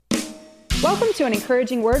Welcome to an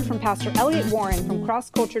encouraging word from Pastor Elliott Warren from Cross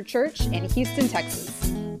Culture Church in Houston,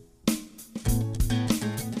 Texas.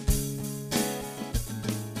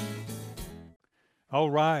 All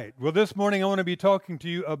right. Well, this morning I want to be talking to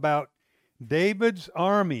you about David's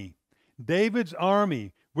army. David's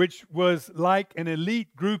army, which was like an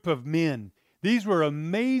elite group of men. These were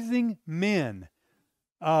amazing men.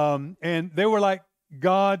 And they were like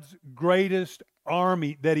God's greatest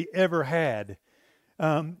army that he ever had.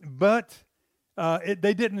 But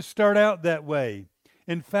they didn't start out that way.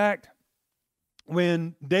 In fact,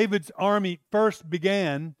 when David's army first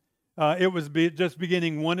began, it was just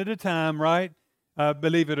beginning one at a time, right?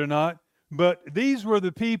 Believe it or not. But these were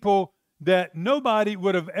the people that nobody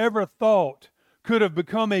would have ever thought could have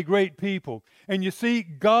become a great people. And you see,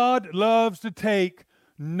 God loves to take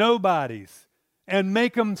nobodies and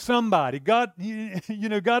make them somebody. God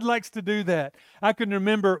likes to do that. I can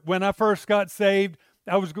remember when I first got saved,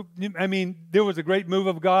 there was a great move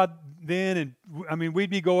of God then, and we'd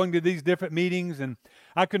be going to these different meetings, and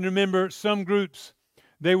I can remember some groups,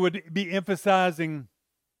 they would be emphasizing,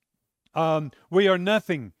 we are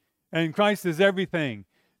nothing, and Christ is everything,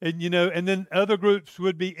 and then other groups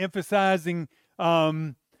would be emphasizing,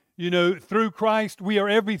 through Christ we are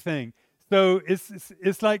everything. So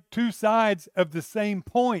it's like two sides of the same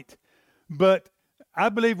point, but I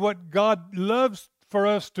believe what God loves for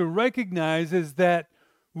us to recognize is that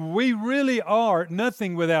we really are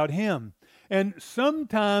nothing without Him. And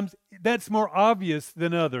sometimes that's more obvious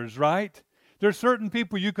than others, right? There's certain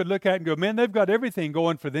people you could look at and go, man, they've got everything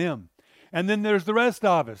going for them. And then there's the rest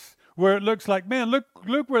of us where it looks like, man, look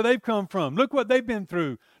where they've come from. Look what they've been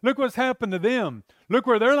through. Look what's happened to them. Look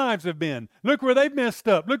where their lives have been. Look where they've messed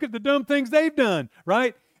up. Look at the dumb things they've done,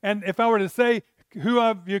 right? And if I were to say who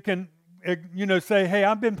of you can, say, hey,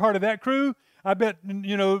 I've been part of that crew, I bet,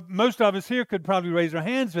 most of us here could probably raise our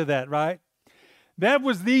hands for that, right? That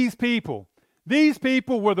was these people. These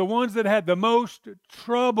people were the ones that had the most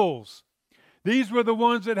troubles. These were the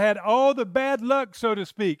ones that had all the bad luck, so to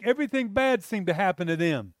speak. Everything bad seemed to happen to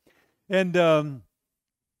them. And,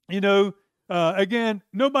 again,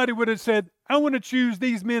 nobody would have said, I want to choose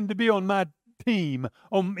these men to be on my team,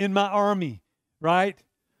 in my army, right?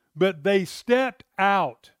 But they stepped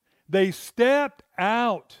out. They stepped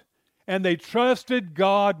out. And they trusted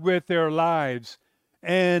God with their lives.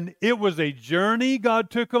 And it was a journey God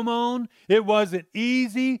took them on. It wasn't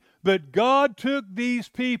easy, but God took these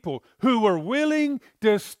people who were willing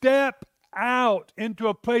to step out into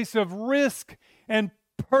a place of risk and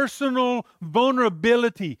personal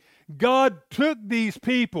vulnerability. God took these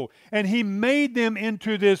people and He made them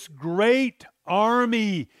into this great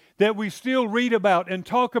army that we still read about and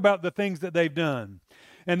talk about the things that they've done.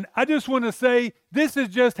 And I just want to say, this is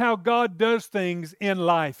just how God does things in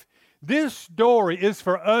life. This story is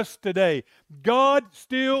for us today. God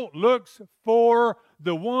still looks for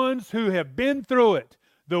the ones who have been through it,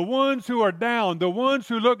 the ones who are down, the ones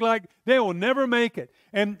who look like they will never make it.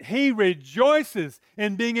 And He rejoices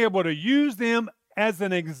in being able to use them as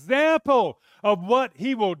an example of what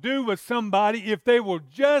He will do with somebody if they will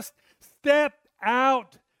just step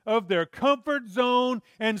out of their comfort zone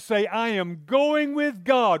and say, I am going with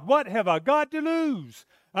God. What have I got to lose?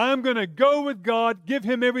 I'm going to go with God, give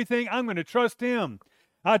Him everything. I'm going to trust Him.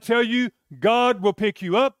 I tell you, God will pick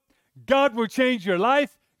you up. God will change your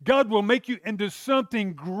life. God will make you into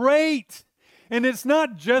something great. And it's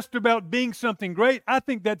not just about being something great. I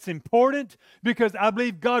think that's important because I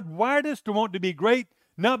believe God wired us to want to be great,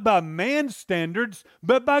 not by man's standards,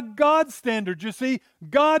 but by God's standards. You see,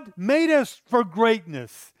 God made us for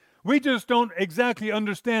greatness. We just don't exactly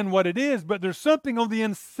understand what it is, but there's something on the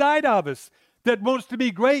inside of us that wants to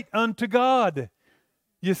be great unto God.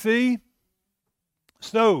 You see?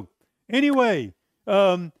 So, anyway,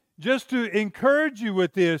 just to encourage you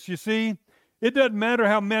with this, you see, it doesn't matter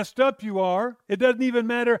how messed up you are. It doesn't even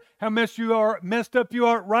matter how messed up you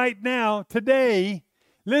are right now, today,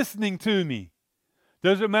 listening to me.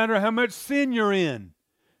 Doesn't matter how much sin you're in.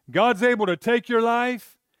 God's able to take your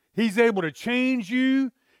life. He's able to change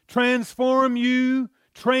you, transform you,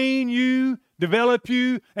 train you, develop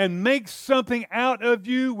you, and make something out of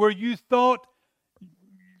you where you thought,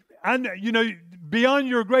 beyond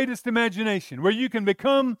your greatest imagination, where you can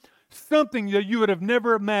become something that you would have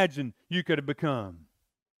never imagined you could have become.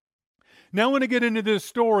 Now I want to get into this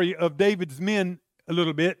story of David's men a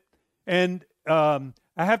little bit, and I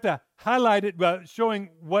have to highlight it by showing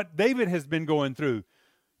what David has been going through.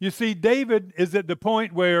 You see, David is at the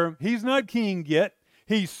point where he's not king yet.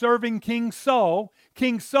 He's serving King Saul.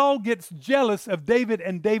 King Saul gets jealous of David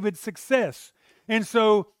and David's success. And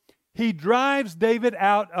so he drives David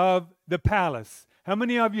out of the palace. How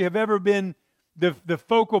many of you have ever been the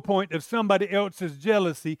focal point of somebody else's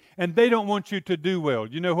jealousy and they don't want you to do well?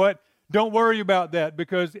 You know what? Don't worry about that,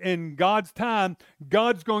 because in God's time,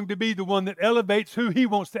 God's going to be the one that elevates who He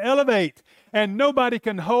wants to elevate. And nobody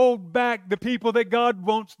can hold back the people that God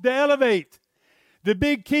wants to elevate. The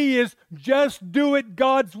big key is just do it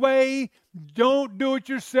God's way. Don't do it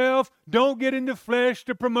yourself. Don't get in the flesh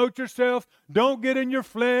to promote yourself. Don't get in your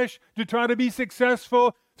flesh to try to be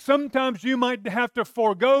successful. Sometimes you might have to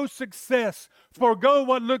forego success, forego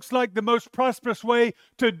what looks like the most prosperous way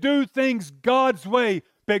to do things God's way.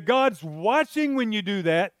 But God's watching when you do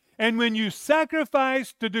that, and when you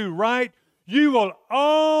sacrifice to do right, you will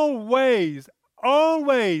always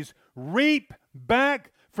reap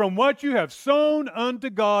back from what you have sown unto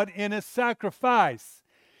God in a sacrifice.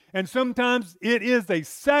 And sometimes it is a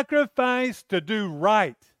sacrifice to do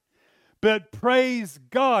right. But praise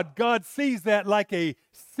God, God sees that like a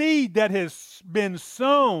seed that has been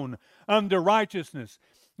sown unto righteousness.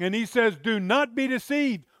 And He says, do not be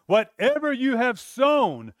deceived. Whatever you have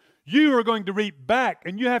sown, you are going to reap back.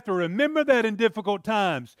 And you have to remember that in difficult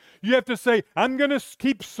times. You have to say, I'm going to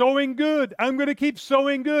keep sowing good. I'm going to keep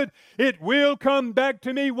sowing good. It will come back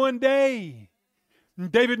to me one day.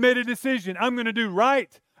 And David made a decision. I'm going to do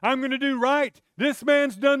right. I'm going to do right. This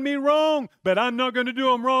man's done me wrong, but I'm not going to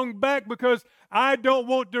do him wrong back, because I don't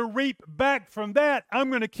want to reap back from that. I'm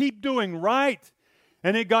going to keep doing right.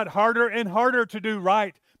 And it got harder and harder to do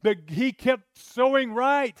right. But he kept sowing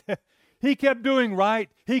right. He kept doing right.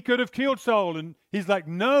 He could have killed Saul. And he's like,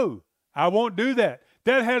 no, I won't do that.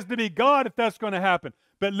 That has to be God if that's going to happen.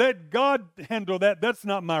 But let God handle that. That's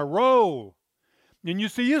not my role. And you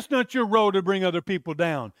see, it's not your role to bring other people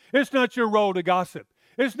down. It's not your role to gossip.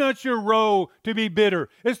 It's not your role to be bitter.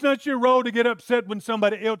 It's not your role to get upset when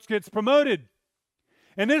somebody else gets promoted.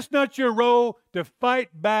 And it's not your role to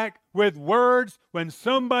fight back with words when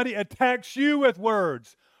somebody attacks you with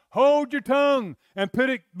words. Hold your tongue and put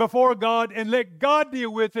it before God and let God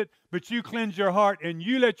deal with it, but you cleanse your heart and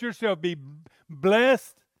you let yourself be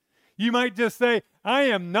blessed. You might just say, I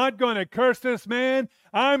am not going to curse this man.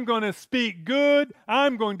 I'm going to speak good.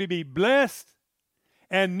 I'm going to be blessed.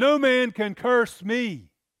 And no man can curse me.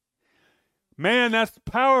 Man, that's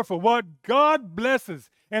powerful. What God blesses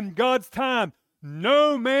in God's time,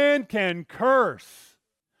 no man can curse.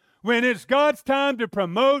 When it's God's time to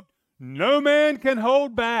promote, no man can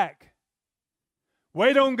hold back.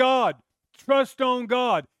 Wait on God. Trust on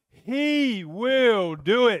God. He will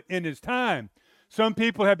do it in His time. Some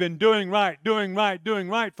people have been doing right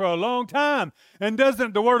for a long time. And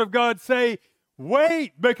doesn't the Word of God say,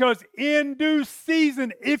 wait, because in due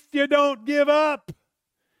season, if you don't give up.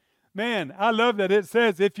 Man, I love that it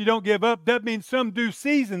says if you don't give up. That means some due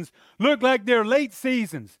seasons look like they're late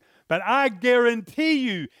seasons. But I guarantee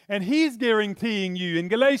you, and He's guaranteeing you in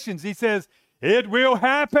Galatians, He says, it will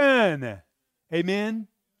happen. Amen?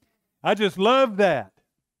 I just love that.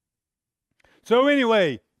 So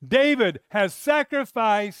anyway, David has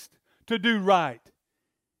sacrificed to do right.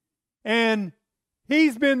 And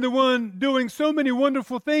he's been the one doing so many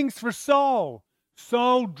wonderful things for Saul.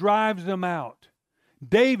 Saul drives him out.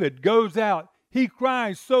 David goes out. He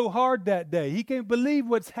cries so hard that day. He can't believe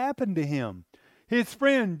what's happened to him. His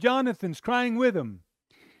friend Jonathan's crying with him.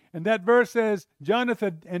 And that verse says,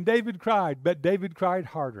 Jonathan and David cried, but David cried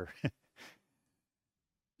harder.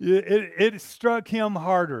 It struck him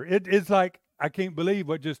harder. It's like, I can't believe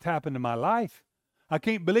what just happened to my life. I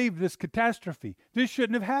can't believe this catastrophe. This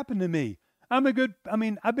shouldn't have happened to me. I've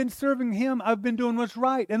been serving Him. I've been doing what's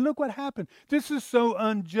right. And look what happened. This is so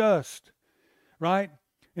unjust, right?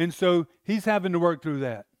 And so he's having to work through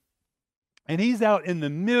that. And he's out in the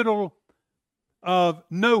middle of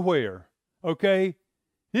nowhere, okay?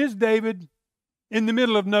 Here's David in the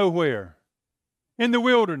middle of nowhere, in the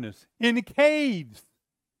wilderness, in the caves.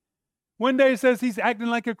 One day it says he's acting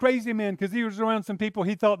like a crazy man because he was around some people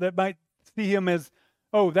he thought that might see him as,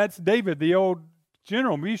 oh, that's David, the old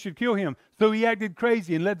general. We should kill him. So he acted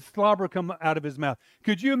crazy and let slobber come out of his mouth.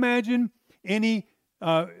 Could you imagine any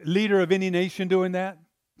leader of any nation doing that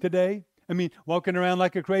today? I mean, walking around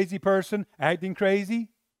like a crazy person, acting crazy.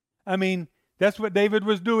 I mean, that's what David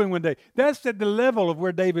was doing one day. That's at the level of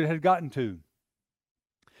where David had gotten to.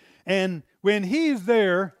 And when he's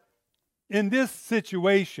there in this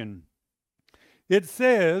situation, it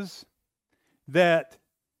says that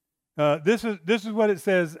this is what it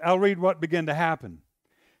says. I'll read what began to happen.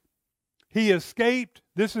 He escaped.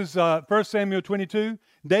 This is 1 Samuel 22.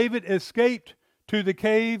 David escaped to the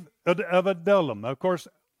cave of Adullam. Of course,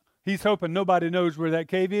 he's hoping nobody knows where that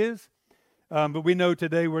cave is, but we know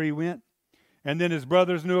today where he went. And then his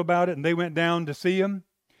brothers knew about it, and they went down to see him.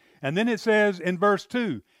 And then it says in verse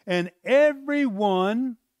 2, and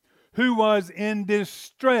everyone who was in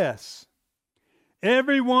distress,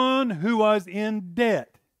 everyone who was in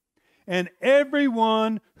debt, and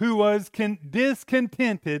everyone who was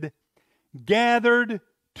discontented gathered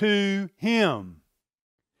to him.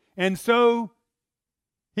 And so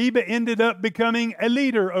he ended up becoming a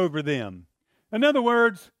leader over them. In other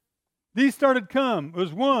words, these started come. It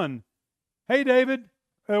was one, hey, David,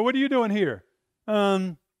 what are you doing here?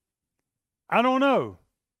 I don't know.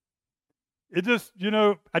 It just,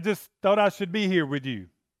 I just thought I should be here with you.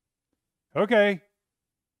 Okay.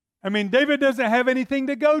 I mean, David doesn't have anything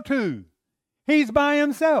to go to. He's by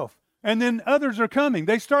himself. And then others are coming.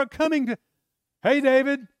 They start coming to, hey,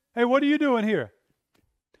 David, hey, what are you doing here?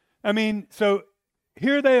 I mean, so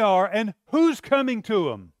here they are. And who's coming to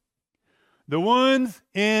them? The ones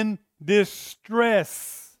in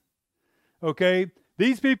distress. Okay?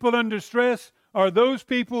 These people in distress are those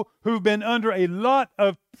people who've been under a lot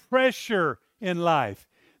of pressure in life.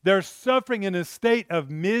 They're suffering in a state of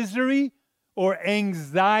misery or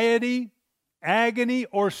anxiety, agony,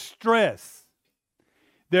 or stress.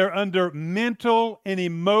 They're under mental and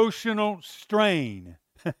emotional strain.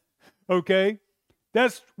 Okay?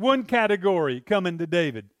 That's one category coming to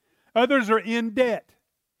David. Others are in debt.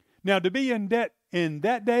 Now, to be in debt in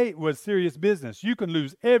that day was serious business. You can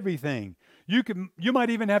lose everything. You might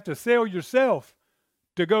even have to sell yourself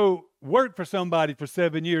to go work for somebody for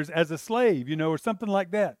 7 years as a slave, or something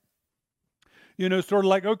like that. Sort of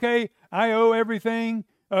like, okay, I owe everything.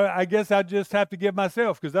 I guess I just have to give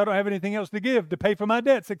myself because I don't have anything else to give to pay for my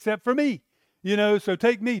debts except for me. So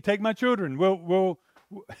take me, take my children.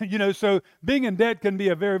 So being in debt can be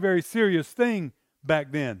a very, very serious thing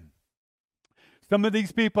back then. Some of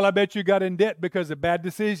these people, I bet you, got in debt because of bad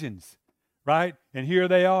decisions, right? And here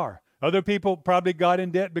they are. Other people probably got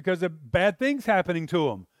in debt because of bad things happening to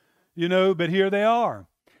them, but here they are.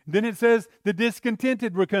 Then it says the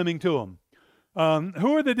discontented were coming to them.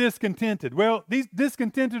 Who are the discontented? Well, these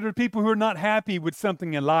discontented are people who are not happy with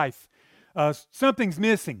something in life. Something's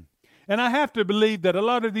missing. And I have to believe that a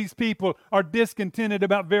lot of these people are discontented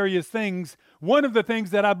about various things. One of the things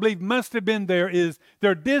that I believe must have been there is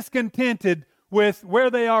they're discontented with where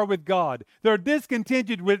they are with God. They're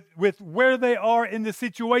discontented with where they are in the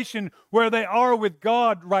situation where they are with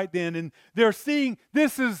God right then. And they're seeing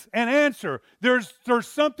this is an answer. There's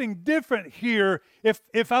something different here.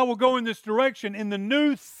 If I will go in this direction, in the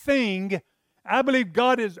new thing, I believe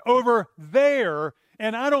God is over there,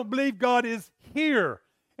 and I don't believe God is here.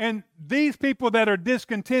 And these people that are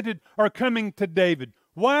discontented are coming to David.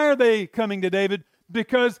 Why are they coming to David?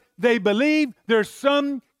 Because they believe there's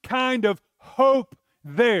some kind of hope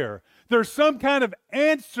there. There's some kind of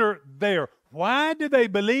answer there. Why do they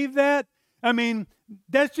believe that? I mean,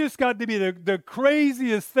 that's just got to be the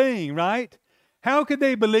craziest thing, right? How could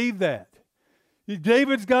they believe that?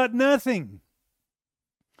 David's got nothing.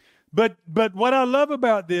 But what I love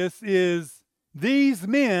about this is these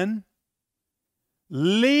men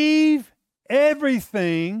leave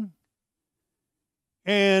everything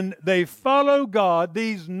and they follow God,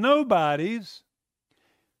 these nobodies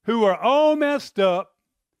who are all messed up.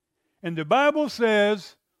 And the Bible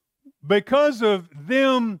says because of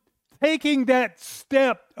them taking that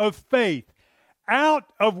step of faith out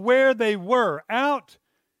of where they were, out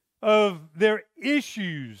of their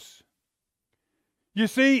issues. You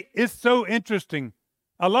see, it's so interesting.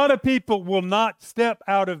 A lot of people will not step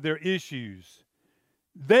out of their issues.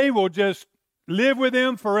 They will just live with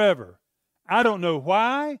them forever. I don't know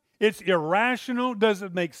why. It's irrational,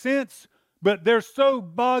 doesn't make sense, but they're so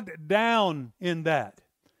bogged down in that.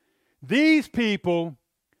 These people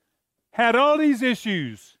had all these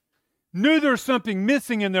issues, knew there's something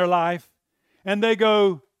missing in their life, and they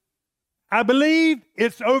go, I believe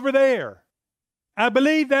it's over there. I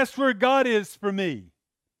believe that's where God is for me.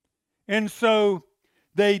 And so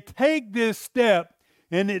they take this step,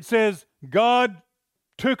 and it says God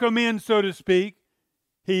took them in, so to speak.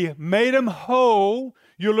 He made them whole.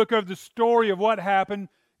 You look at the story of what happened.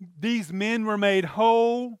 These men were made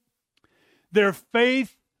whole. Their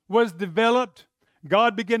faith was developed.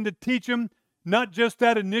 God began to teach them not just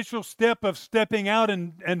that initial step of stepping out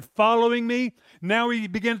and following me. Now He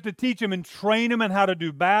begins to teach them and train them in how to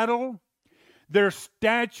do battle. Their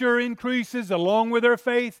stature increases along with their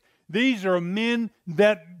faith. These are men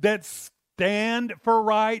that stand for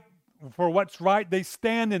what's right. They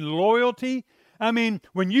stand in loyalty. I mean,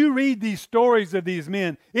 when you read these stories of these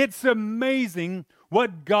men, it's amazing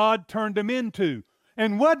what God turned them into.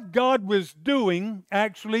 And what God was doing,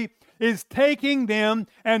 actually, is taking them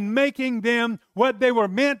and making them what they were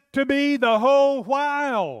meant to be the whole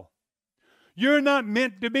while. You're not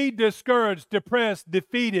meant to be discouraged, depressed,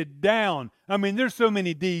 defeated, down. I mean, there's so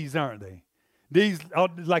many D's, aren't they? D's are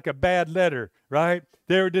like a bad letter, right?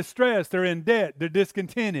 They're distressed, they're in debt, they're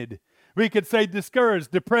discontented. We could say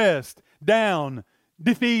discouraged, depressed, down,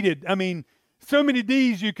 defeated. I mean, so many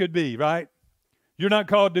D's you could be, right? You're not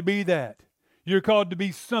called to be that. You're called to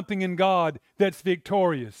be something in God that's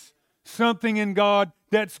victorious. Something in God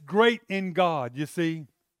that's great in God, you see.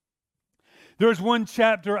 There's one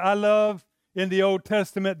chapter I love in the Old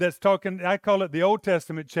Testament that's talking, I call it the Old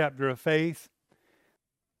Testament chapter of faith.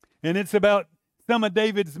 And it's about some of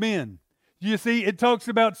David's men. You see, it talks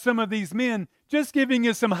about some of these men, just giving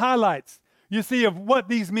you some highlights, you see, of what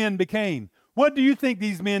these men became. What do you think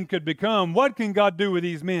these men could become? What can God do with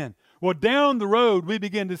these men? Well, down the road, we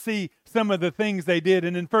begin to see some of the things they did.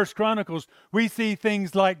 And in 1 Chronicles, we see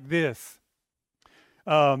things like this.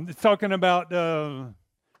 It's talking about,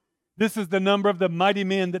 this is the number of the mighty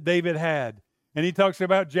men that David had. And he talks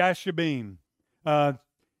about Jashabim.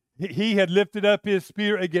 He had lifted up his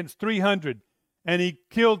spear against 300, and he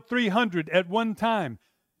killed 300 at one time.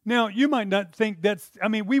 Now, you might not think that's, I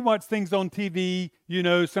mean, we watch things on TV, you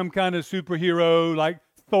know, some kind of superhero like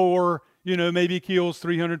Thor, you know, maybe kills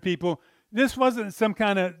 300 people. This wasn't some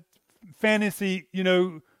kind of fantasy, you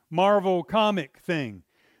know, Marvel comic thing.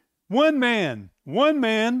 One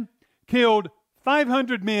man killed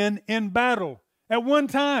 500 men in battle at one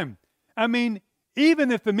time. I mean, even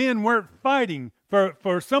if the men weren't fighting,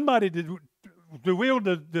 for somebody to wield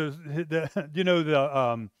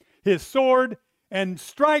his sword and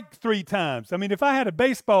strike 3 times. I mean, if I had a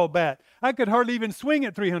baseball bat, I could hardly even swing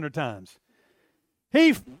it 300 times.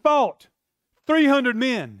 He fought 300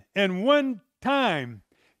 men in one time.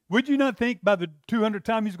 Would you not think by the 200th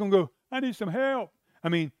time he's going to go, I need some help? I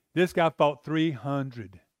mean, this guy fought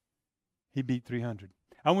 300. He beat 300.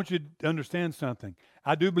 I want you to understand something.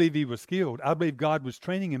 I do believe he was skilled. I believe God was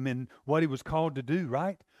training him in what he was called to do,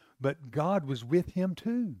 right? But God was with him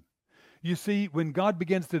too. You see, when God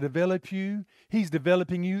begins to develop you, he's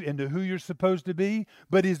developing you into who you're supposed to be,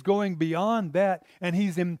 but he's going beyond that, and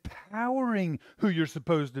he's empowering who you're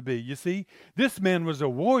supposed to be. You see, this man was a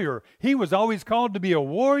warrior. He was always called to be a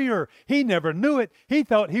warrior. He never knew it. He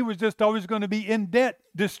thought he was just always going to be in debt,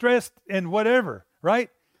 distressed, and whatever,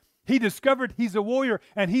 right? He discovered he's a warrior,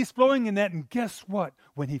 and he's flowing in that, and guess what?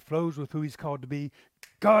 When he flows with who he's called to be,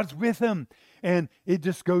 God's with him, and it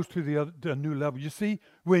just goes to a new level. You see,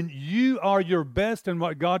 when you are your best in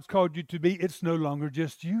what God's called you to be, it's no longer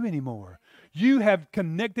just you anymore. You have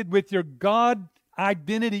connected with your God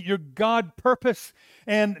identity, your God purpose,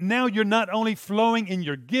 and now you're not only flowing in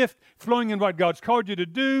your gift, flowing in what God's called you to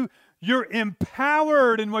do, you're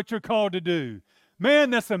empowered in what you're called to do.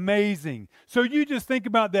 Man, that's amazing. So you just think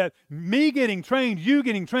about that. Me getting trained, you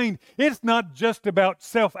getting trained. It's not just about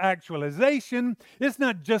self-actualization. It's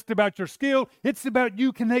not just about your skill. It's about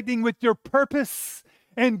you connecting with your purpose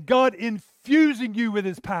and God infusing you with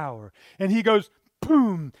his power. And he goes,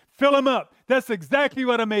 boom, fill him up. That's exactly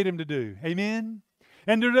what I made him to do. Amen?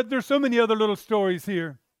 And there's so many other little stories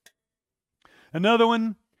here. Another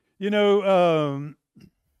one,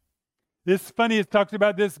 it's funny, it talks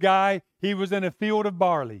about this guy. He was in a field of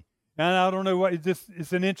barley. And I don't know what,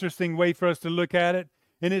 it's an interesting way for us to look at it.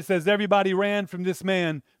 And it says everybody ran from this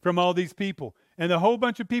man, from all these people. And a whole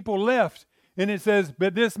bunch of people left. And it says,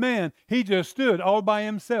 but this man, he just stood all by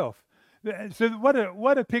himself. So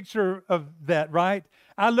what a picture of that, right?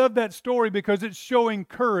 I love that story because it's showing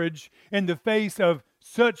courage in the face of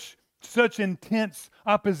such intense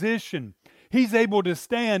opposition. He's able to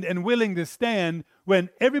stand and willing to stand when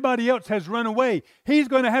everybody else has run away. He's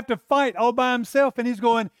going to have to fight all by himself, and he's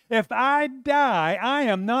going, if I die, I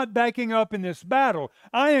am not backing up in this battle.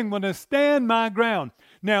 I am going to stand my ground.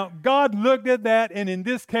 Now, God looked at that, and in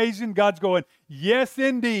this occasion, God's going, yes,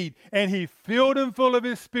 indeed. And he filled him full of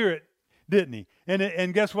his spirit, didn't he?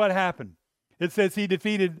 And guess what happened? It says he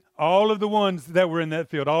defeated all of the ones that were in that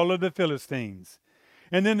field, all of the Philistines.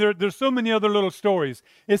 And then there's so many other little stories.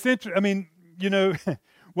 It's interesting.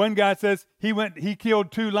 One guy says he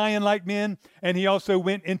killed 2 lion-like men, and he also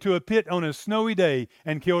went into a pit on a snowy day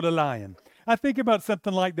and killed a lion. I think about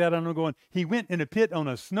something like that, and I'm going, he went in a pit on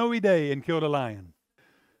a snowy day and killed a lion.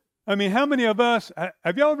 I mean, how many of us,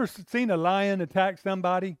 have y'all ever seen a lion attack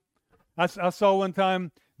somebody? I saw one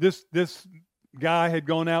time this guy had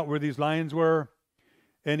gone out where these lions were,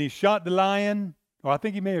 and he shot the lion, or I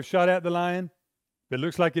think he may have shot at the lion, but it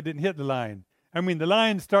looks like it didn't hit the lion. I mean, the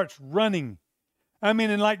lion starts running. I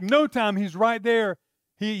mean, in like no time, he's right there.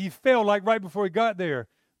 He fell like right before he got there.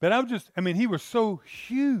 But he was so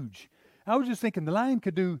huge. I was just thinking the lion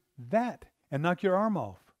could do that and knock your arm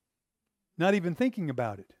off. Not even thinking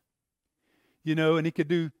about it. and he could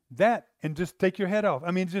do that and just take your head off.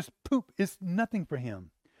 I mean, just poop. It's nothing for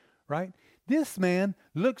him, right? This man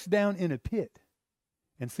looks down in a pit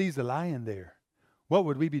and sees a lion there. What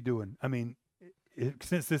would we be doing? I mean,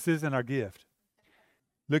 since this isn't our gift.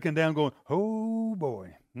 Looking down going, oh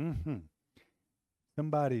boy.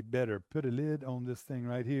 Somebody better put a lid on this thing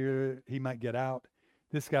right here. He might get out.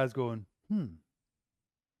 This guy's going,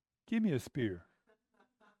 give me a spear.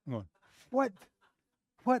 I'm going, what?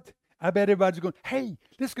 What? I bet everybody's going, hey,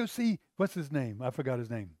 let's go see, what's his name? I forgot his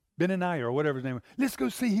name. Benaniah or whatever his name was. Let's go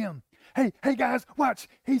see him. Hey guys, watch.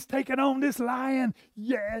 He's taking on this lion.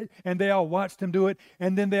 Yeah. And they all watched him do it.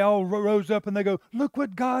 And then they all rose up and they go, look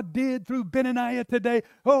what God did through Benaniah today.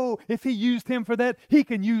 Oh, if he used him for that, he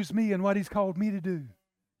can use me in what he's called me to do.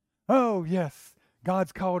 Oh, yes.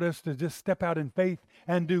 God's called us to just step out in faith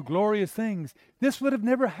and do glorious things. This would have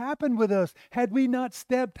never happened with us had we not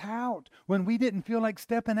stepped out when we didn't feel like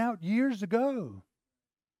stepping out years ago.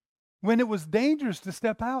 When it was dangerous to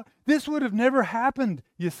step out, this would have never happened,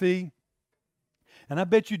 you see. And I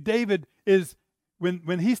bet you David is,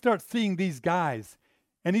 when he starts seeing these guys,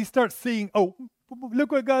 and he starts seeing, oh,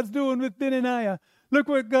 look what God's doing with Benaniah. Look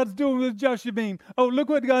what God's doing with Joshua. Oh, look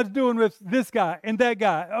what God's doing with this guy and that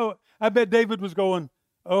guy. Oh, I bet David was going,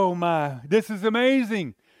 oh my, this is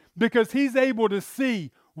amazing. Because he's able to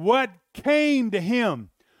see what came to him,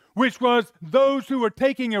 which was those who were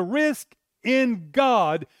taking a risk in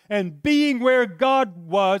God and being where God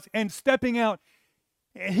was and stepping out.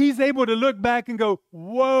 He's able to look back and go,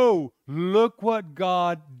 whoa, look what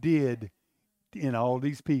God did in all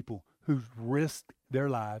these people who risked their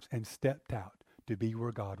lives and stepped out to be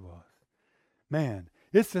where God was. Man,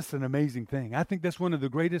 it's just an amazing thing. I think that's one of the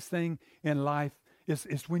greatest things in life is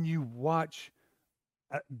when you watch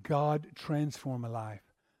God transform a life.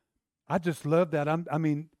 I just love that.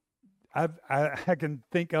 I can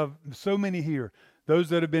think of so many here. Those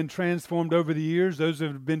that have been transformed over the years, those that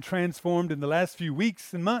have been transformed in the last few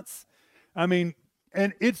weeks and months. I mean,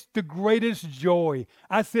 and it's the greatest joy.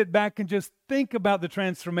 I sit back and just think about the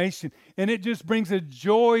transformation, and it just brings a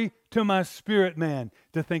joy to my spirit, man,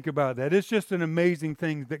 to think about that. It's just an amazing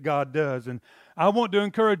thing that God does. And I want to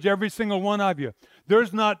encourage every single one of you.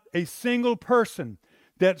 There's not a single person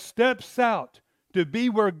that steps out to be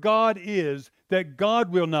where God is that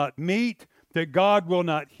God will not meet, that God will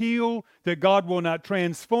not heal, that God will not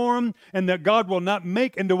transform, and that God will not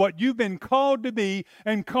make into what you've been called to be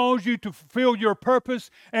and cause you to fulfill your purpose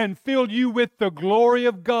and fill you with the glory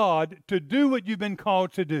of God to do what you've been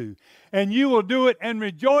called to do. And you will do it and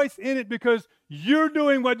rejoice in it because you're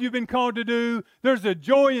doing what you've been called to do. There's a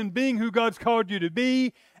joy in being who God's called you to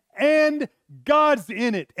be, and God's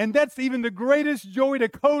in it. And that's even the greatest joy, to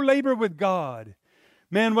co-labor with God.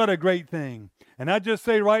 Man, what a great thing. And I just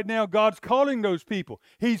say right now, God's calling those people.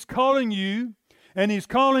 He's calling you and He's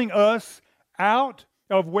calling us out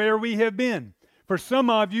of where we have been. For some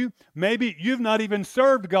of you, maybe you've not even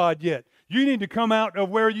served God yet. You need to come out of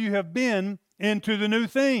where you have been into the new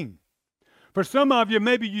thing. For some of you,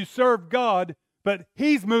 maybe you served God, but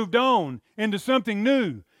He's moved on into something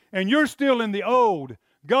new, and you're still in the old.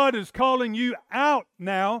 God is calling you out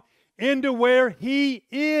now into where He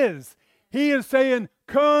is. He is saying,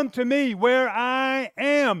 come to me where I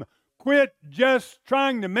am. Quit just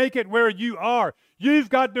trying to make it where you are. You've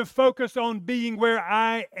got to focus on being where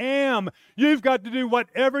I am. You've got to do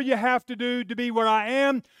whatever you have to do to be where I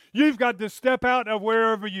am. You've got to step out of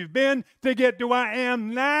wherever you've been to get to where I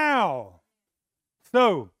am now.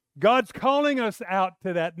 So, God's calling us out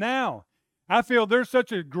to that now. I feel there's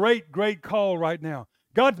such a great, great call right now.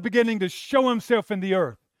 God's beginning to show Himself in the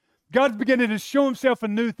earth. God's beginning to show Himself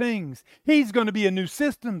in new things. He's going to be in new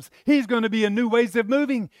systems. He's going to be in new ways of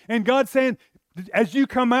moving. And God's saying, as you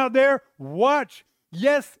come out there, watch.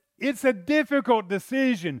 Yes, it's a difficult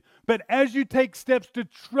decision, but as you take steps to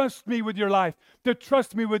trust me with your life, to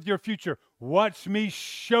trust me with your future, watch me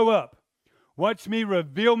show up. Watch me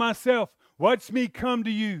reveal myself. Watch me come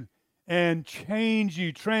to you and change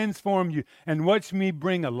you, transform you, and watch me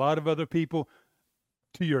bring a lot of other people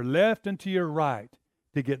to your left and to your right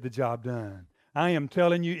to get the job done. I am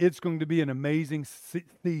telling you, it's going to be an amazing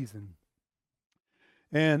season.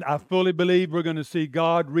 And I fully believe we're going to see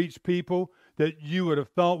God reach people that you would have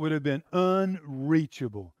thought would have been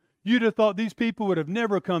unreachable. You'd have thought these people would have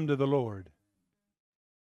never come to the Lord.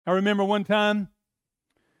 I remember one time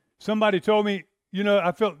somebody told me,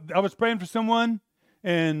 I was praying for someone,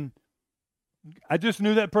 and I just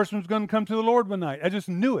knew that person was going to come to the Lord one night. I just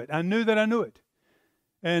knew it. I knew that I knew it.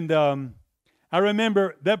 And I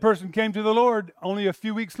remember that person came to the Lord only a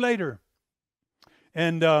few weeks later.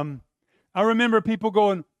 And I remember people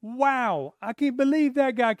going, wow, I can't believe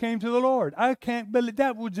that guy came to the Lord. I can't believe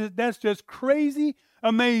that's just crazy,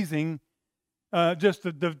 amazing, just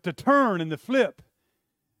the turn and the flip.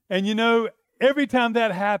 And you know, every time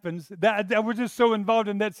that happens, that we're just so involved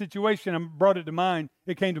in that situation, I brought it to mind.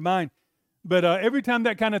 It came to mind. But every time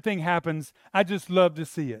that kind of thing happens, I just love to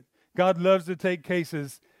see it. God loves to take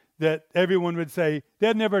cases that everyone would say,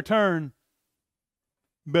 they'd never turn,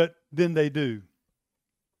 but then they do.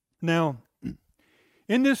 Now,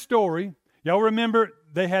 in this story, y'all remember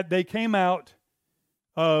they came out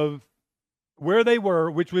of where they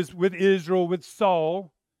were, which was with Israel, with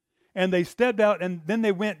Saul, and they stepped out, and then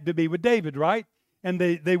they went to be with David, right? And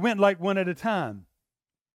they went like one at a time.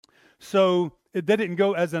 So they didn't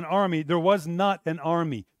go as an army. There was not an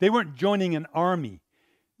army. They weren't joining an army.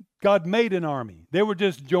 God made an army. They were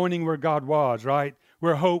just joining where God was, right?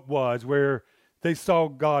 Where hope was, where they saw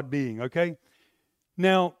God being, okay?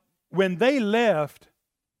 Now, when they left,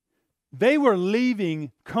 they were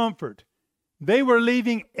leaving comfort. They were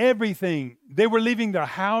leaving everything. They were leaving their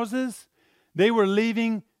houses. They were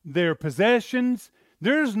leaving their possessions.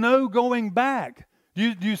 There's no going back.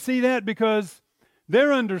 Do you see that? Because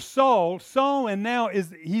they're under Saul. Saul, and now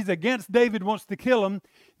he's against David, wants to kill him.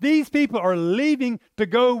 These people are leaving to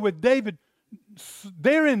go with David.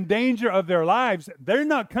 They're in danger of their lives. They're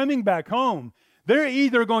not coming back home. They're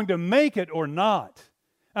either going to make it or not.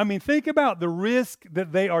 I mean, think about the risk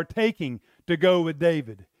that they are taking to go with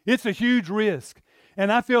David. It's a huge risk.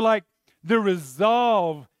 And I feel like the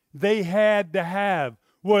resolve they had to have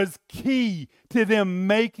was key to them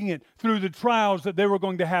making it through the trials that they were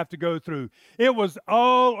going to have to go through. It was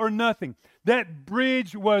all or nothing. That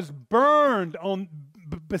bridge was burned on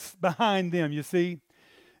behind them, you see.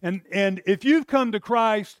 And if you've come to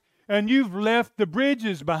Christ and you've left the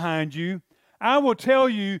bridges behind you, I will tell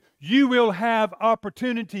you, you will have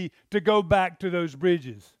opportunity to go back to those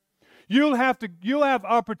bridges. You'll have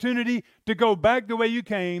opportunity to go back the way you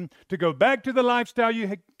came, to go back to the lifestyle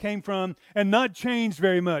you came from, and not change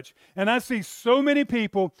very much. And I see so many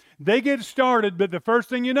people, they get started, but the first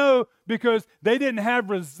thing you know, because they didn't have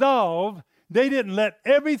resolve, they didn't let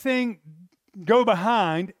everything go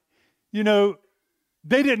behind, you know,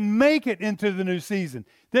 they didn't make it into the new season.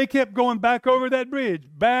 They kept going back over that bridge,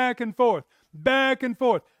 back and forth, back and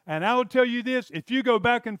forth. And I will tell you this, if you go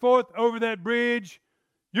back and forth over that bridge,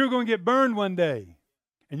 you're going to get burned one day,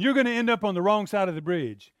 and you're going to end up on the wrong side of the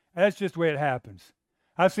bridge. That's just the way it happens.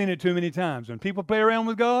 I've seen it too many times. When people play around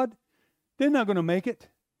with God, they're not going to make it.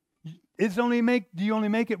 Do you only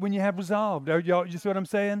make it when you have resolve? Y'all, you see what I'm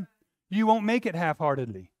saying? You won't make it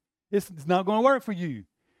half-heartedly. It's not going to work for you.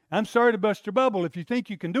 I'm sorry to bust your bubble if you think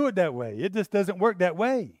you can do it that way. It just doesn't work that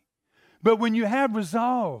way. But when you have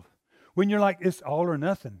resolve, when you're like, it's all or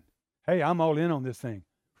nothing. Hey, I'm all in on this thing.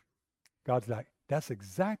 God's like, that's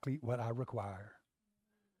exactly what I require.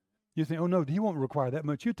 You think, oh no, he won't require that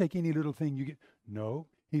much. You take any little thing you get. No,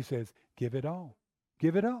 he says, give it all.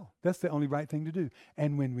 Give it all. That's the only right thing to do.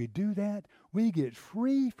 And when we do that, we get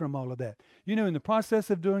free from all of that. You know, in the process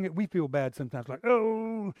of doing it, we feel bad sometimes, like, let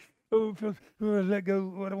go.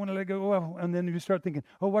 I don't want to let go. Oh, and then you start thinking,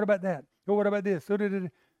 oh, what about that? Oh, what about this?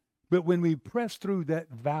 But when we press through that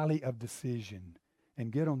valley of decision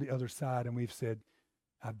and get on the other side and we've said,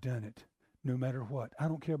 I've done it. No matter what. I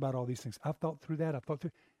don't care about all these things. I've thought through that.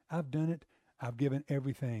 I've done it. I've given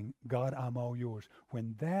everything. God, I'm all yours.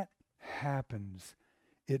 When that happens,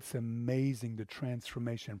 it's amazing the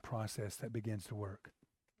transformation process that begins to work.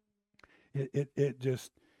 It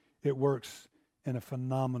works in a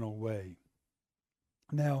phenomenal way.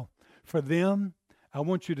 Now, for them, I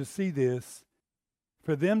want you to see this.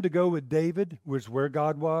 For them to go with David, was where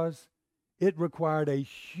God was, it required a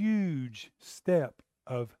huge step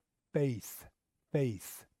of faith.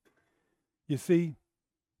 You see,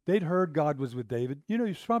 they'd heard God was with David. You know,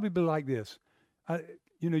 it's probably like this.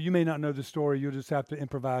 You may not know the story. You'll just have to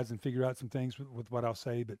improvise and figure out some things with what I'll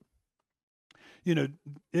say. But, you know,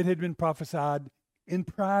 it had been prophesied in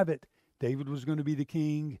private. David was going to be the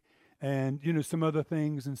king and, you know, some other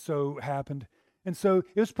things. And so happened. And so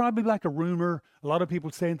it was probably like a rumor. A lot of people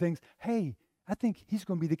saying things, hey, I think he's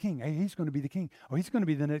going to be the king. Hey, he's going to be the king. Oh, he's going to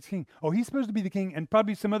be the next king. Oh, he's supposed to be the king. And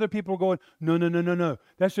probably some other people are going, no.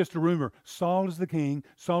 That's just a rumor. Saul is the king.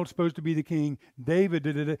 Saul's supposed to be the king.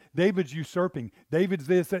 David's usurping. David's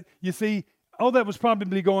this. That. You see, all that was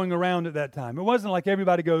probably going around at that time. It wasn't like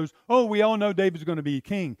everybody goes, oh, we all know David's going to be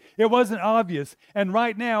king. It wasn't obvious. And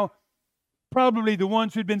right now, probably the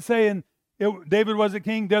ones who'd been saying, David was a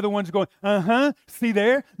king. They're the ones going, see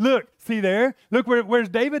there? Look, see there? Look, where's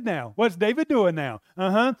David now? What's David doing now?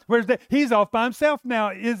 Where's He's off by himself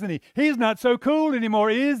now, isn't he? He's not so cool anymore,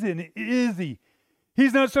 is he?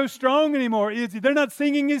 He's not so strong anymore, is he? They're not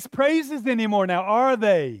singing his praises anymore now, are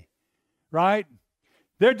they? Right?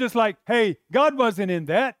 They're just like, hey, God wasn't in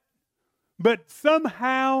that. But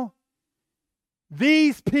somehow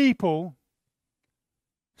these people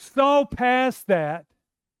saw past that,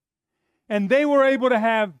 and they were able to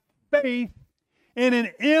have faith in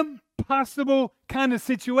an impossible kind of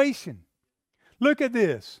situation. Look at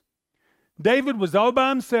this. David was all by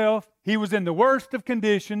himself. He was in the worst of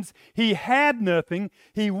conditions. He had nothing.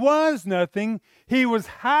 He was nothing. He was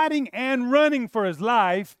hiding and running for his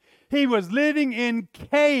life. He was living in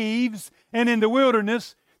caves and in the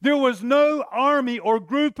wilderness. There was no army or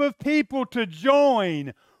group of people to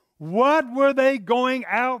join. What were they going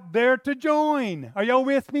out there to join? Are y'all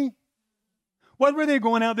with me? What were they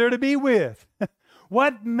going out there to be with?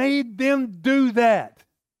 What made them do that?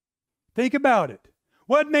 Think about it.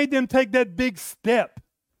 What made them take that big step?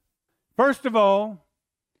 First of all,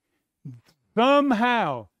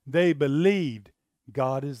 somehow they believed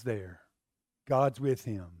God is there. God's with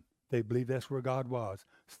him. They believed that's where God was.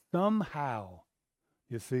 Somehow,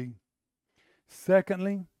 you see.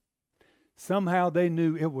 Secondly, somehow they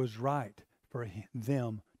knew it was right for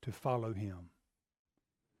them to follow him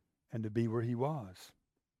and to be where he was.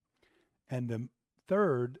 And the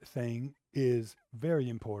third thing is very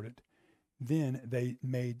important. Then they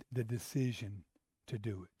made the decision to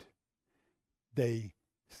do it. They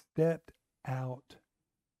stepped out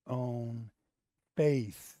on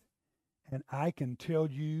faith. And I can tell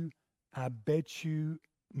you, I bet you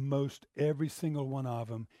most every single one of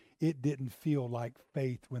them, it didn't feel like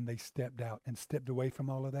faith when they stepped out and stepped away from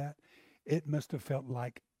all of that. It must have felt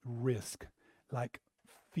like risk, like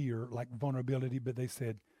fear, like vulnerability. But they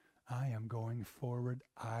said, I am going forward.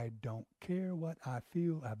 I don't care what I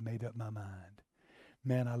feel. I've made up my mind.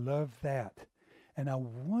 Man, I love that. And I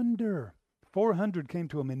wonder, 400 came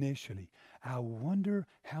to him initially. I wonder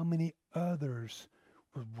how many others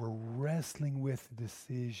were wrestling with the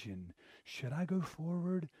decision. Should I go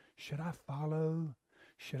forward? Should I follow?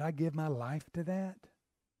 Should I give my life to that?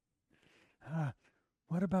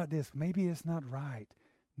 What about this? Maybe it's not right.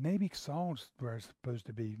 Maybe Saul's where it's supposed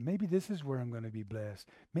to be. Maybe this is where I'm going to be blessed.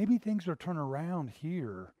 Maybe things will turn around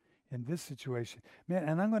here in this situation. Man,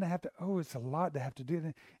 and I'm going to have to, it's a lot to have to do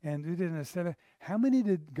that. And it didn't instead of, how many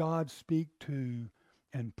did God speak to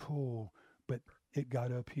and pull, but it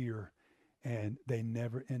got up here and they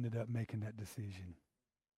never ended up making that decision?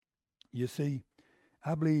 You see,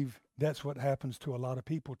 I believe that's what happens to a lot of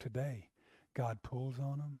people today. God pulls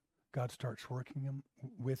on them. God starts working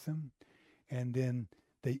with them. And then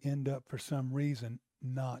they end up, for some reason,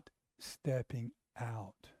 not stepping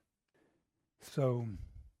out. So,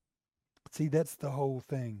 see, that's the whole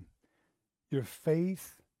thing. Your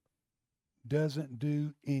faith doesn't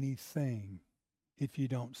do anything if you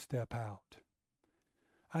don't step out.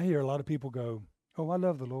 I hear a lot of people go, oh, I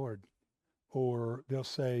love the Lord. Or they'll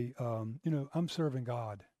say, I'm serving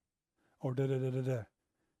God. Or da-da-da-da-da.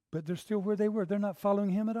 But they're still where they were. They're not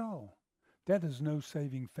following him at all. That is no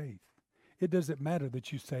saving faith. It doesn't matter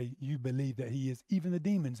that you say you believe that he is. Even the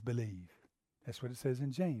demons believe. That's what it says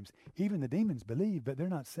in James. Even the demons believe, but they're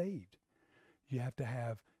not saved. You have to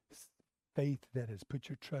have faith that has put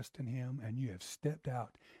your trust in him, and you have stepped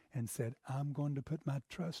out and said, I'm going to put my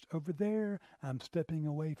trust over there. I'm stepping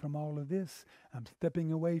away from all of this. I'm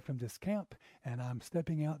stepping away from this camp, and I'm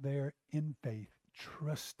stepping out there in faith,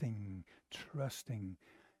 trusting.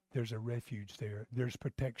 There's a refuge there. There's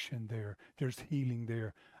protection there. There's healing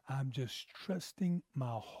there. I'm just trusting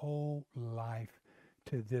my whole life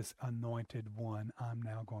to this anointed one I'm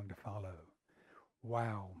now going to follow.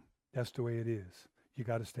 Wow. That's the way it is. You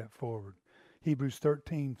got to step forward. Hebrews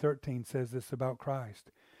 13:13 says this about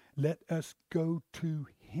Christ. Let us go to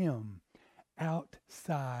him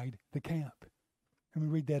outside the camp. Let me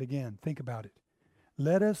read that again. Think about it.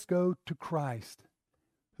 Let us go to Christ,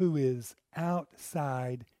 who is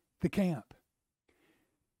outside the camp.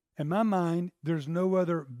 In my mind, there's no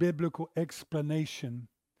other biblical explanation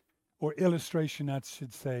or illustration, I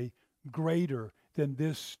should say, greater than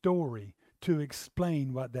this story to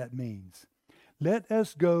explain what that means. Let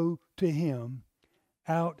us go to him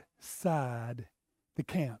outside the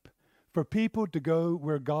camp. For people to go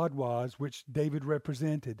where God was, which David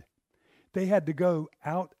represented, they had to go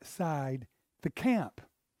outside the camp.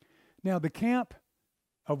 Now, the camp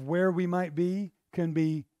of where we might be can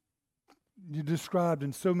be described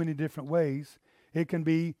in so many different ways. It can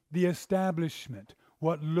be the establishment,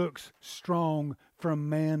 what looks strong from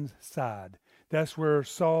man's side. That's where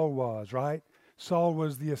Saul was, right? Saul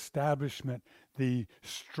was the establishment, the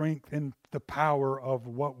strength and the power of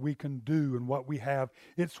what we can do and what we have.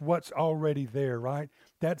 It's what's already there, right?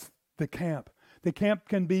 That's the camp. The camp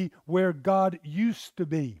can be where God used to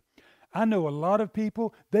be. I know a lot of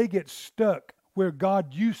people, they get stuck where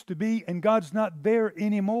God used to be, and God's not there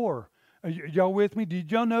anymore. Y'all with me?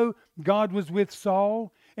 Did y'all know God was with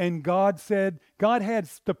Saul? And God had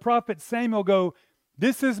the prophet Samuel go,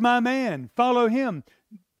 "This is my man, follow him,"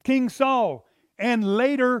 King Saul. And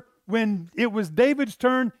later, when it was David's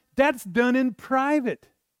turn, that's done in private.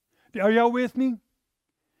 Are y'all with me?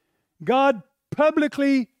 God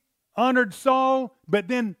publicly honored Saul, but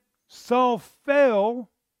then Saul fell.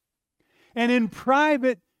 And in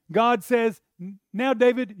private, God says, "Now,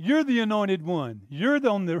 David, you're the anointed one. You're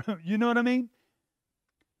you know what I mean?"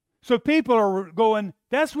 So people are going,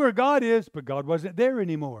 that's where God is, but God wasn't there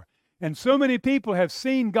anymore. And so many people have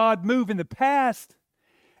seen God move in the past,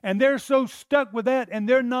 and they're so stuck with that, and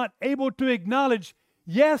they're not able to acknowledge,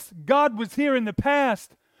 yes, God was here in the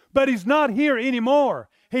past, but He's not here anymore.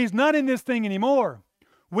 He's not in this thing anymore.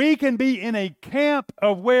 We can be in a camp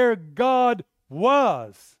of where God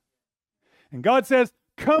was. And God says,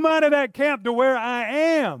 come out of that camp to where I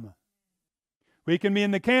am. We can be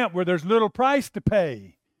in the camp where there's little price to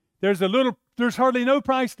pay. There's hardly no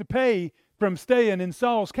price to pay from staying in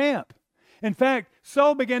Saul's camp. In fact,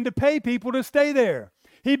 Saul began to pay people to stay there.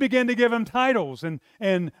 He began to give them titles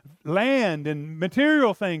and land and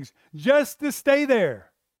material things just to stay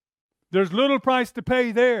there. There's little price to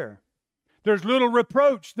pay there. There's little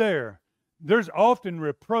reproach there. There's often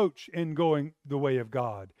reproach in going the way of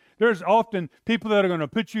God. There's often people that are going to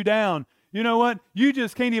put you down. You know what? You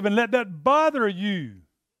just can't even let that bother you.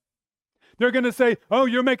 They're going to say, "Oh,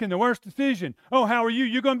 you're making the worst decision. Oh, how are you?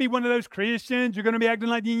 You're going to be one of those Christians. You're going to be acting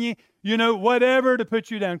like, whatever to put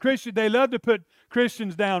you down." They love to put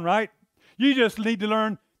Christians down, right? You just need to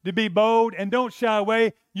learn to be bold and don't shy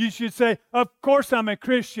away. You should say, "Of course I'm a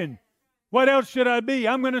Christian. What else should I be?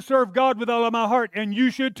 I'm going to serve God with all of my heart, and you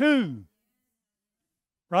should too."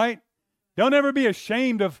 Right? Don't ever be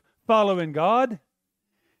ashamed of following God.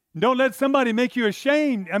 Don't let somebody make you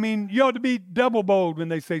ashamed. I mean, you ought to be double bold when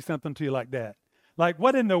they say something to you like that. Like,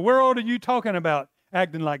 what in the world are you talking about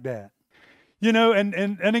acting like that?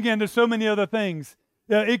 And again, there's so many other things.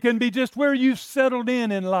 It can be just where you've settled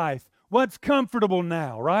in life. What's comfortable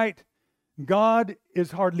now, right? God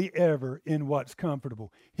is hardly ever in what's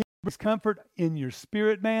comfortable. He brings comfort in your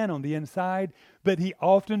spirit, man, on the inside, but He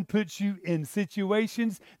often puts you in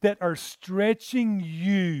situations that are stretching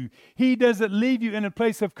you. He doesn't leave you in a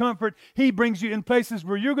place of comfort. He brings you in places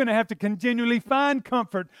where you're going to have to continually find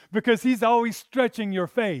comfort because He's always stretching your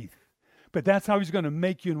faith. But that's how He's going to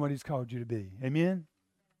make you in what He's called you to be. Amen?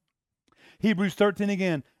 Hebrews 13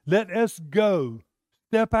 again. Let us go,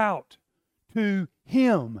 step out to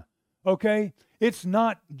Him. Okay? It's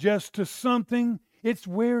not just to something. It's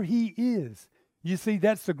where He is. You see,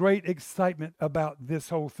 that's the great excitement about this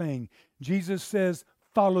whole thing. Jesus says,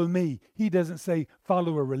 "Follow me." He doesn't say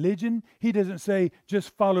follow a religion. He doesn't say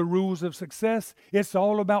just follow rules of success. It's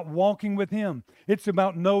all about walking with Him. It's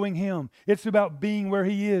about knowing Him. It's about being where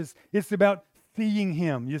He is. It's about seeing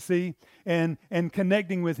Him, you see, and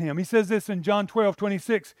connecting with Him. He says this in John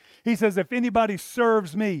 12:26. He says, "If anybody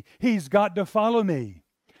serves me, he's got to follow me.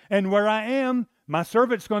 And where I am, my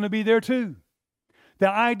servant's going to be there too." The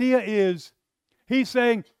idea is, He's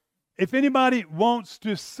saying, if anybody wants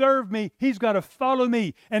to serve me, he's got to follow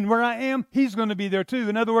me. And where I am, he's going to be there too.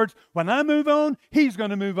 In other words, when I move on, he's going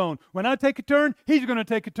to move on. When I take a turn, he's going to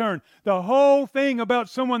take a turn. The whole thing about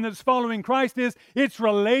someone that's following Christ is it's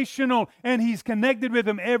relational, and he's connected with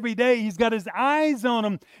them every day. He's got his eyes on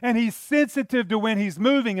them, and he's sensitive to when he's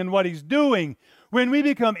moving and what he's doing. When we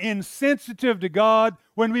become insensitive to God,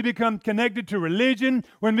 when we become connected to religion,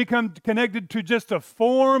 when we become connected to just a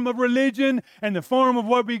form of religion and the form of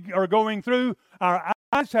what we are going through, our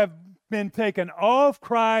eyes have been taken off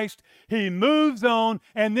Christ. He moves on,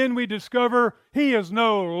 and then we discover He is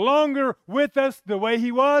no longer with us the way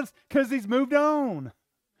He was because He's moved on.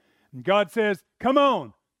 And God says, come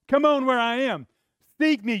on where I am.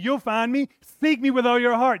 Seek me, you'll find me. Seek me with all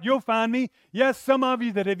your heart, you'll find me. Yes, some of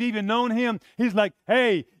you that have even known Him, He's like,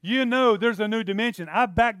 hey, there's a new dimension.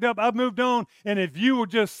 I've backed up, I've moved on, and if you will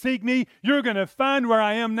just seek me, you're going to find where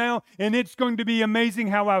I am now, and it's going to be amazing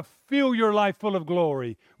how I fill your life full of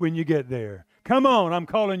glory when you get there. Come on, I'm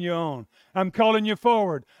calling you on. I'm calling you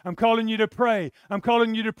forward. I'm calling you to pray. I'm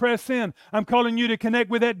calling you to press in. I'm calling you to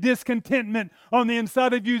connect with that discontentment on the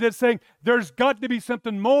inside of you that's saying, there's got to be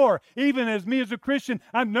something more. Even as me as a Christian,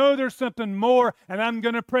 I know there's something more, and I'm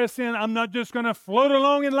going to press in. I'm not just going to float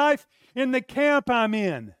along in life in the camp I'm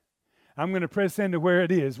in. I'm going to press into where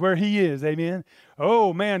it is, where He is. Amen.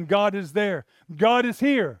 Oh, man, God is there. God is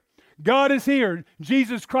here. God is here.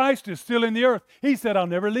 Jesus Christ is still in the earth. He said, I'll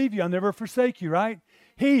never leave you. I'll never forsake you, right?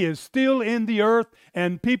 He is still in the earth,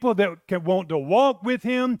 and people that want to walk with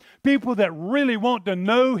him, people that really want to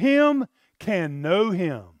know him, can know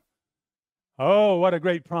him. Oh, what a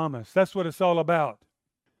great promise. That's what it's all about.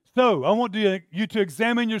 So I want you to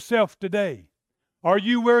examine yourself today. Are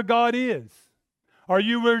you where God is? Are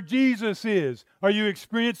you where Jesus is? Are you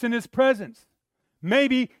experiencing his presence?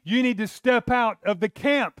 Maybe you need to step out of the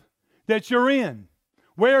camp that you're in.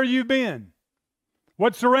 Where have you been?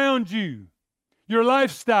 What's around you? Your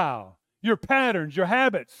lifestyle, your patterns, your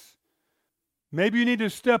habits. Maybe you need to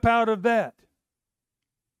step out of that.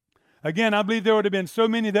 Again, I believe there would have been so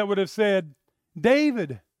many that would have said,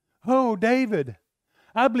 David, oh, David,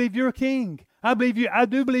 I believe you're a king. I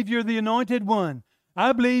do believe you're the anointed one.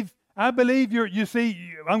 I believe you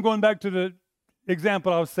see, I'm going back to the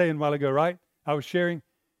example I was saying a while ago, right? I was sharing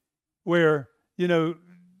where,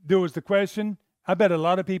 there was the question. I bet a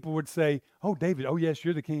lot of people would say, oh, David, oh, yes,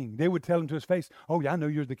 you're the king. They would tell him to his face, oh, yeah, I know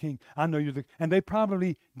you're the king. I know you're the, and they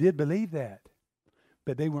probably did believe that,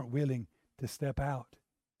 but they weren't willing to step out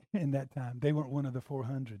in that time. They weren't one of the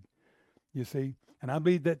 400, you see. And I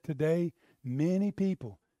believe that today, many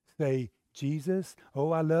people say, Jesus,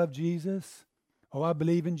 oh, I love Jesus. Oh, I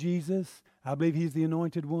believe in Jesus. I believe he's the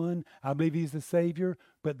anointed one. I believe he's the Savior,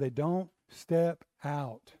 but they don't step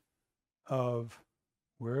out of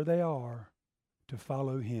where they are to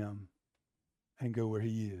follow him and go where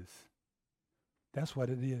he is. That's what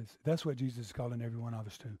it is. That's what Jesus is calling every one of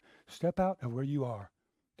us to. Step out of where you are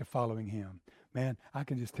to following him. Man, I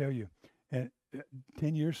can just tell you, 10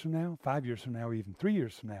 years from now, 5 years from now, even 3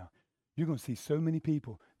 years from now, you're going to see so many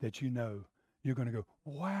people that you're going to go,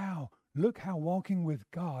 wow, look how walking with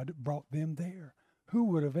God brought them there. Who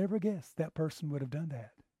would have ever guessed that person would have done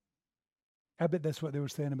that? I bet that's what they were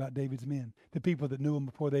saying about David's men, the people that knew him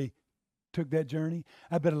before they took that journey.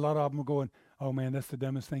 I bet a lot of them were going, oh man, that's the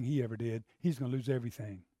dumbest thing he ever did. He's going to lose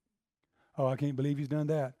everything. Oh, I can't believe he's done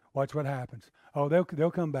that. Watch what happens. Oh,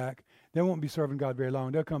 they'll come back. They won't be serving God very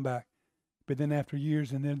long. They'll come back. But then after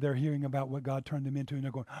years, and then they're hearing about what God turned them into, and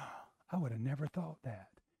they're going, oh, I would have never thought that.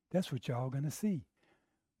 That's what y'all going to see.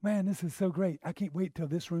 Man, this is so great. I can't wait till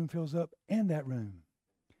this room fills up and that room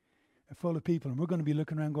full of people. And we're going to be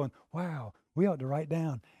looking around going, wow, we ought to write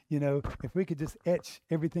down, if we could just etch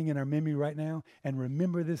everything in our memory right now and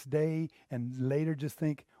remember this day and later just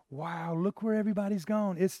think, wow, look where everybody's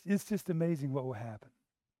gone. It's just amazing what will happen.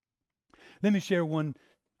 Let me share one,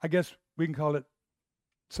 I guess we can call it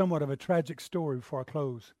somewhat of a tragic story before I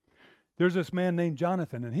close. There's this man named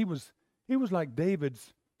Jonathan, and he was like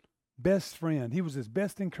David's best friend. He was his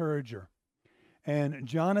best encourager. And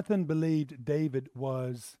Jonathan believed David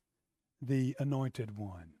was the anointed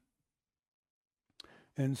one.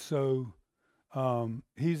 And so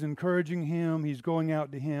he's encouraging him. He's going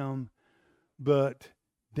out to him. But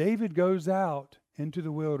David goes out into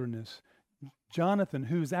the wilderness. Jonathan,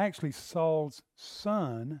 who's actually Saul's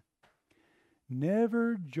son,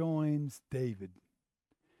 never joins David.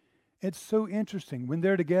 It's so interesting. When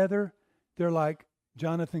they're together, they're like,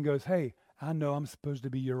 Jonathan goes, hey, I know I'm supposed to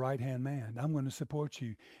be your right-hand man. I'm going to support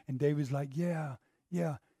you. And David's like, yeah.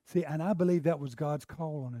 See, and I believe that was God's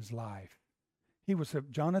call on his life.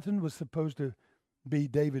 Jonathan was supposed to be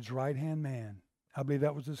David's right-hand man. I believe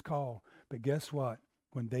that was his call. But guess what?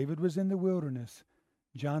 When David was in the wilderness,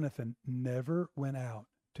 Jonathan never went out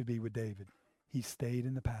to be with David. He stayed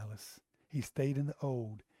in the palace. He stayed in the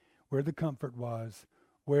old, where the comfort was,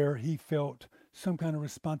 where he felt some kind of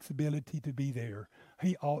responsibility to be there.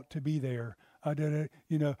 He ought to be there. Well,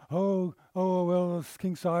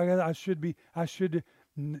 King Saul, I should.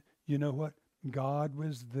 You know what? God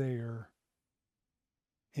was there.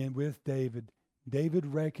 And with David,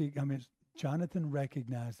 Jonathan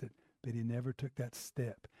recognized it, but he never took that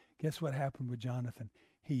step. Guess what happened with Jonathan?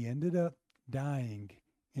 He ended up dying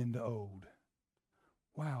in the old.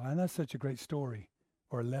 Wow, and that's such a great story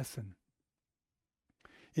or lesson.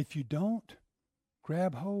 If you don't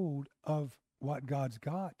grab hold of what God's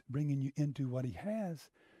got, bringing you into what he has,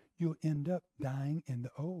 you'll end up dying in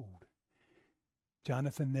the old.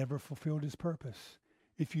 Jonathan never fulfilled his purpose.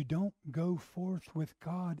 If you don't go forth with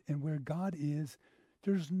God and where God is,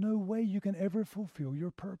 there's no way you can ever fulfill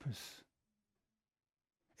your purpose.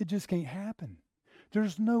 It just can't happen.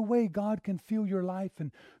 There's no way God can fill your life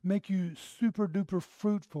and make you super duper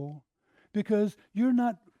fruitful because you're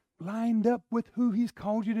not lined up with who he's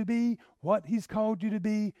called you to be, what he's called you to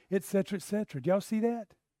be, etc., etc. Do y'all see that?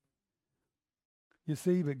 You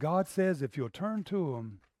see, but God says if you'll turn to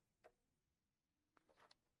him,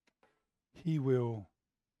 he will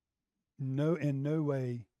in no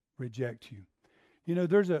way reject you. You know,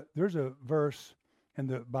 there's a verse in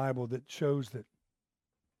the Bible that shows that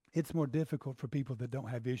it's more difficult for people that don't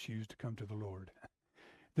have issues to come to the Lord.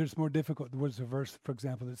 There's more difficult. There was a verse, for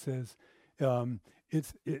example, that says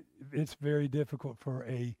it's very difficult for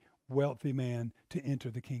a wealthy man to enter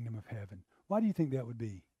the kingdom of heaven. Why do you think that would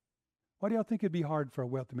be? Why do y'all think it'd be hard for a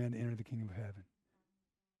wealthy man to enter the kingdom of heaven?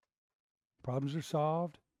 Problems are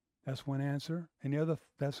solved. That's one answer. Any other?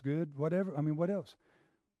 That's good. Whatever. I mean, what else?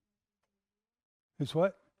 It's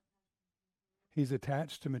what? He's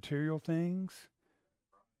attached to material things.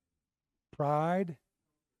 Pride.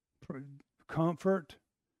 Comfort.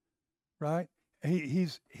 Right?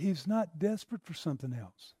 He's not desperate for something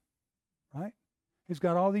else. Right? He's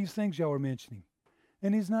got all these things y'all were mentioning.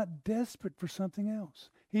 And he's not desperate for something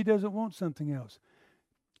else. He doesn't want something else.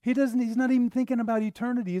 He's not even thinking about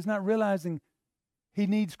eternity. He's not realizing he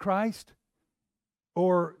needs Christ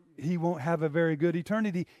or he won't have a very good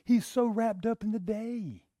eternity. He's so wrapped up in the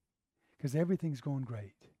day because everything's going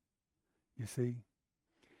great. You see?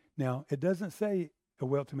 Now, it doesn't say a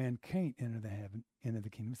wealthy man can't enter the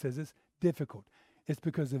kingdom. It says it's difficult. It's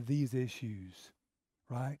because of these issues,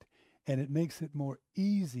 right? And it makes it more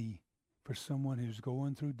easy for someone who's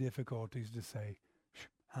going through difficulties to say,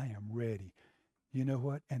 I am ready. You know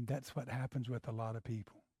what? And that's what happens with a lot of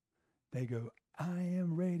people. They go, I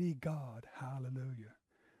am ready, God. Hallelujah.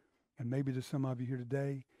 And maybe to some of you here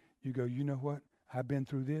today, you go, you know what? I've been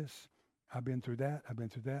through this. I've been through that. I've been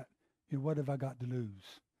through that. You know, what have I got to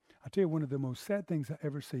lose? I tell you, one of the most sad things I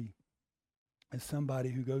ever see is somebody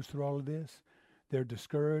who goes through all of this. They're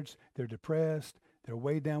discouraged. They're depressed. They're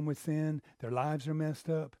weighed down with sin. Their lives are messed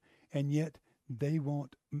up. And yet they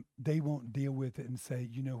won't deal with it and say,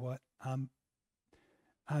 you know what? I'm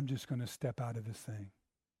just going to step out of this thing.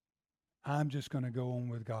 I'm just going to go on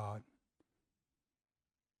with God.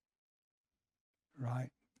 Right?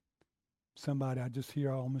 I just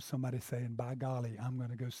hear almost somebody saying, by golly, I'm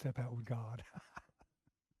going to go step out with God.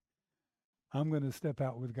 I'm going to step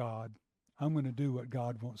out with God. I'm going to do what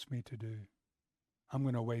God wants me to do. I'm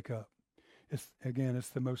going to wake up. It's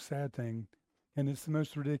the most sad thing. And it's the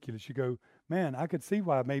most ridiculous. You go, man, I could see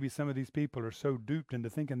why maybe some of these people are so duped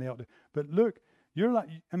into thinking they ought to. But look, you're like,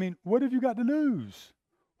 I mean, what have you got to lose?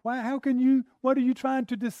 Why? How can you? What are you trying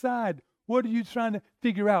to decide? What are you trying to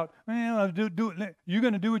figure out? Man, you're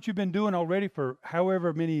going to do what you've been doing already for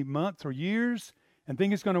however many months or years, and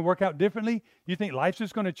think it's going to work out differently? You think life's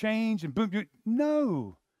just going to change and boom?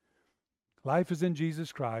 No. Life is in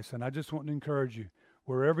Jesus Christ, and I just want to encourage you,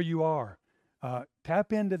 wherever you are,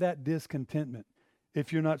 tap into that discontentment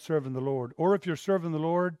if you're not serving the Lord. Or if you're serving the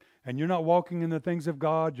Lord and you're not walking in the things of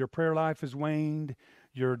God, your prayer life has waned,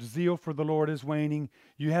 your zeal for the Lord is waning,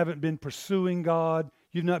 you haven't been pursuing God,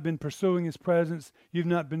 you've not been pursuing His presence, you've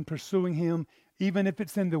not been pursuing Him, even if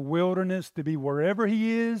it's in the wilderness, to be wherever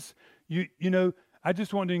He is, you know, I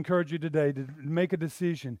just want to encourage you today to make a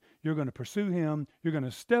decision. You're going to pursue Him, you're going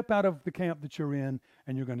to step out of the camp that you're in,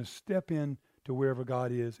 and you're going to step in to wherever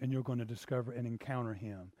God is, and you're going to discover and encounter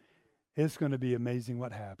Him. It's going to be amazing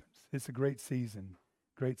what happens. It's a great season,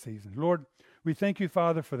 great season. Lord, we thank you,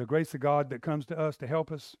 Father, for the grace of God that comes to us to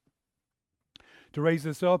help us, to raise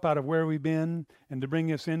us up out of where we've been and to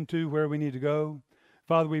bring us into where we need to go.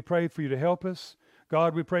 Father, we pray for you to help us.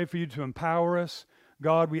 God, we pray for you to empower us.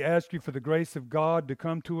 God, we ask you for the grace of God to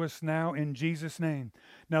come to us now in Jesus' name.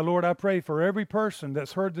 Now, Lord, I pray for every person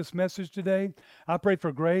that's heard this message today. I pray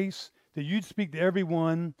for grace, that you'd speak to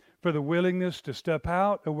everyone for the willingness to step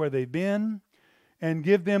out of where they've been and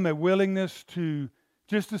give them a willingness to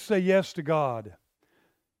just to say yes to God.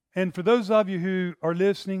 And for those of you who are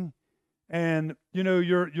listening and, you know,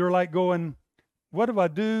 you're like going, what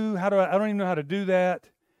do? I don't even know how to do that.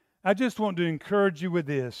 I just want to encourage you with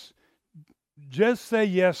this. Just say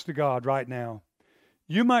yes to God right now.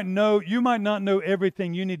 You might not know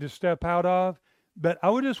everything you need to step out of, but I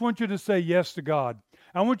would just want you to say yes to God.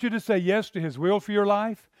 I want you to say yes to His will for your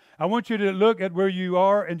life. I want you to look at where you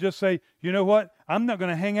are and just say, you know what? I'm not going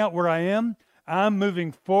to hang out where I am. I'm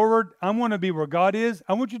moving forward. I want to be where God is.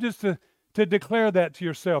 I want you just to declare that to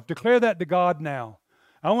yourself. Declare that to God now.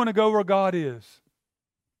 I want to go where God is.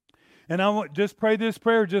 And I want just pray this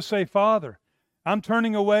prayer. Just say, Father, I'm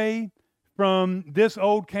turning away from this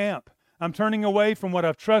old camp. I'm turning away from what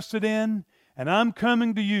I've trusted in, and I'm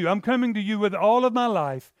coming to you. I'm coming to you with all of my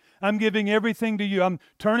life. I'm giving everything to you. I'm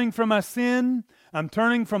turning from my sin. I'm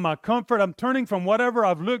turning from my comfort. I'm turning from whatever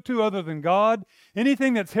I've looked to other than God.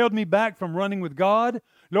 Anything that's held me back from running with God.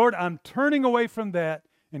 Lord, I'm turning away from that.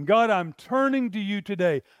 And God, I'm turning to you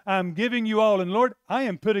today. I'm giving you all. And Lord, I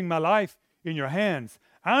am putting my life in your hands.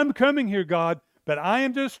 I'm coming here, God, but I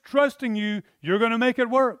am just trusting you. You're going to make it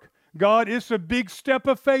work. God, it's a big step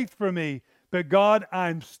of faith for me, but God,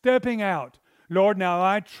 I'm stepping out. Lord, now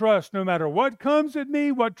I trust no matter what comes at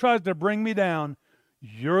me, what tries to bring me down,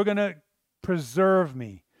 you're going to preserve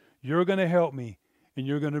me. You're going to help me, and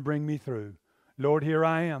you're going to bring me through. Lord, here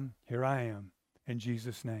I am. Here I am. In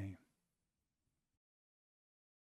Jesus' name.